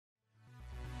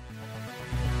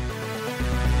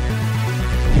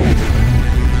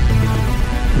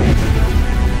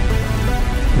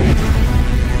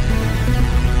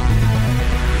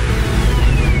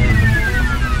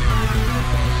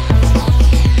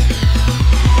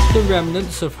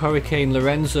remnants of Hurricane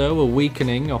Lorenzo are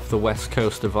weakening off the west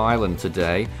coast of Ireland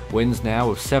today. Winds now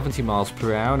of 70 miles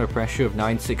per hour and a pressure of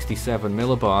 967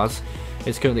 millibars.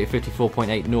 It's currently at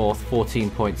 54.8 north,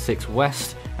 14.6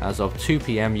 west as of 2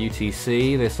 p.m.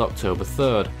 UTC this October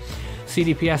 3rd.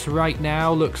 CDPS right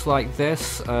now looks like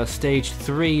this, stage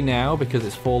 3 now because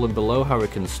it's fallen below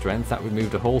hurricane strength. That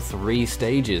removed a whole 3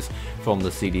 stages from the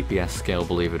CDPS scale,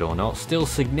 believe it or not. Still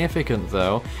significant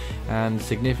though, and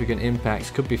significant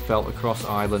impacts could be felt across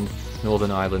Ireland,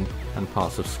 Northern Ireland and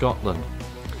parts of Scotland.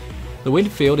 The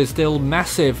wind field is still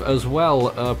massive as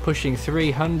well, pushing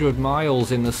 300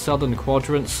 miles in the southern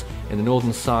quadrants. In the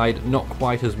northern side, not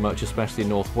quite as much, especially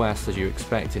northwest, as you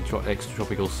expect in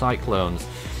extratropical cyclones.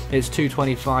 It's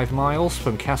 225 miles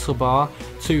from Castlebar,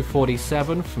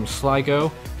 247 from Sligo,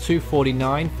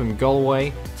 249 from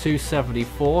Galway,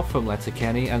 274 from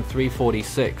Letterkenny, and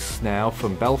 346 now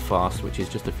from Belfast, which is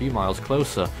just a few miles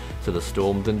closer to the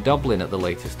storm than Dublin at the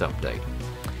latest update.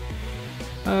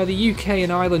 The UK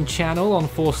and Ireland channel on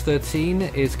Force 13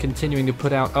 is continuing to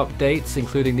put out updates,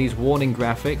 including these warning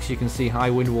graphics. You can see high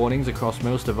wind warnings across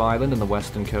most of Ireland and the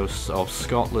western coasts of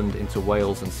Scotland into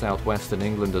Wales and southwestern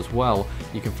England as well.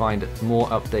 You can find more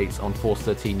updates on Force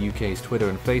 13 UK's Twitter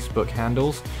and Facebook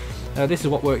handles. This is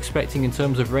what we're expecting in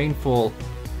terms of rainfall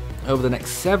over the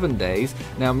next 7 days.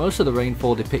 Now, most of the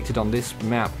rainfall depicted on this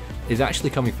map is actually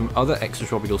coming from other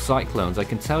extratropical cyclones. I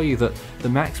can tell you that the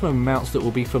maximum amounts that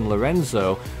will be from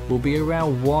Lorenzo will be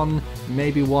around 1,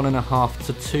 maybe 1.5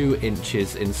 to 2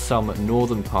 inches in some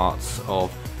northern parts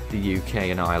of the UK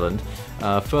and Ireland.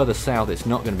 Further south it's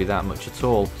not going to be that much at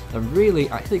all, and really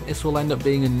I think this will end up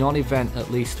being a non-event,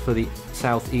 at least for the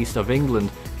southeast of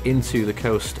England into the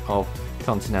coast of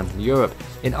continental Europe.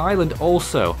 In Ireland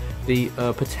also, the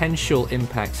potential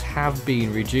impacts have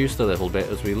been reduced a little bit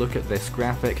as we look at this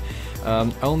graphic.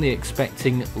 Only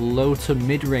expecting low to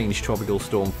mid-range tropical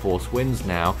storm force winds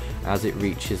now as it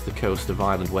reaches the coast of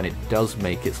Ireland when it does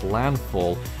make its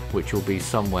landfall, which will be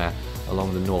somewhere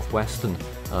along the northwestern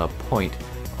point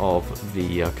of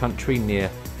the country near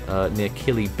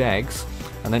Killybegs,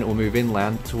 and then it will move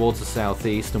inland towards the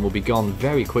southeast and will be gone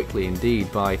very quickly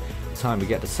indeed. By time we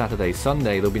get to Saturday,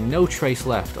 Sunday, there'll be no trace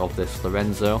left of this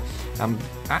Lorenzo, and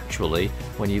actually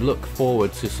when you look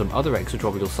forward to some other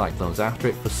extratropical cyclones after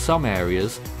it, for some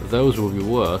areas those will be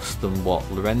worse than what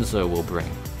Lorenzo will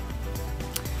bring.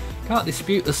 Can't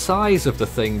dispute the size of the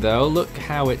thing though. Look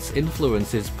how its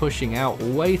influence is pushing out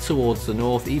way towards the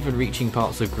north, even reaching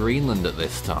parts of Greenland at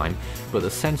this time, but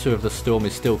the centre of the storm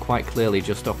is still quite clearly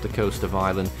just off the coast of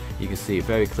Ireland. You can see it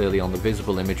very clearly on the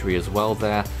visible imagery as well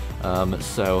there.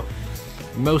 So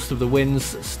most of the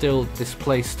winds still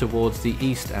displaced towards the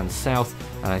east and south,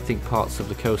 and I think parts of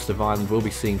the coast of Ireland will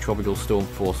be seeing tropical storm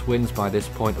force winds by this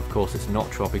point. Of course it's not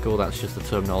tropical, that's just the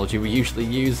terminology we usually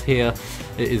use here.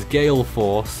 It is gale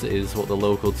force is what the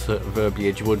local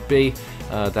verbiage would be.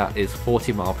 That is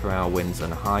 40 mile per hour winds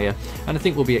and higher, and I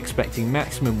think we'll be expecting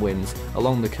maximum winds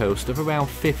along the coast of around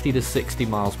 50 to 60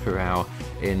 miles per hour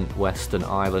in Western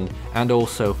Ireland, and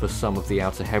also for some of the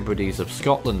Outer Hebrides of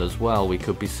Scotland as well. We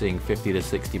could be seeing 50 to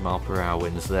 60 mile per hour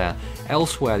winds there.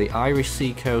 Elsewhere, the Irish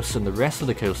sea coast and the rest of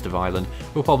the coast of Ireland,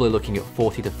 we're probably looking at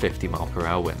 40 to 50 mile per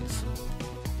hour winds.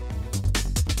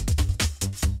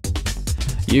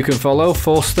 You can follow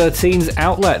Force 13's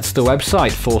outlets, the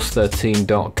website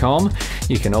force13.com.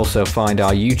 You can also find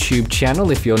our YouTube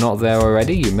channel. If you're not there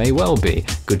already, you may well be.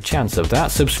 Good chance of that.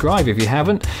 Subscribe if you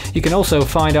haven't. You can also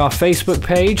find our Facebook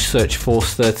page, search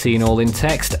Force 13 all in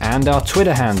text, and our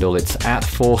Twitter handle, it's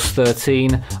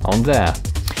 @Force13 on there.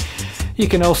 You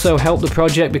can also help the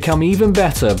project become even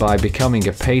better by becoming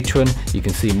a patron. You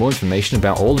can see more information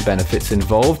about all the benefits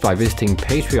involved by visiting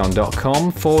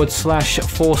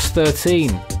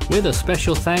patreon.com/Force13. With a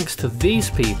special thanks to these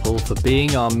people for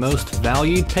being our most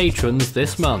valued patrons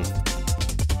this month.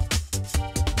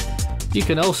 You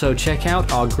can also check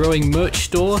out our growing merch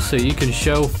store so you can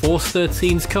show Force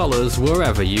 13's colours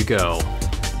wherever you go.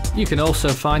 You can also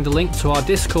find a link to our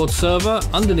Discord server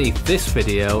underneath this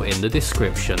video in the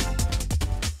description.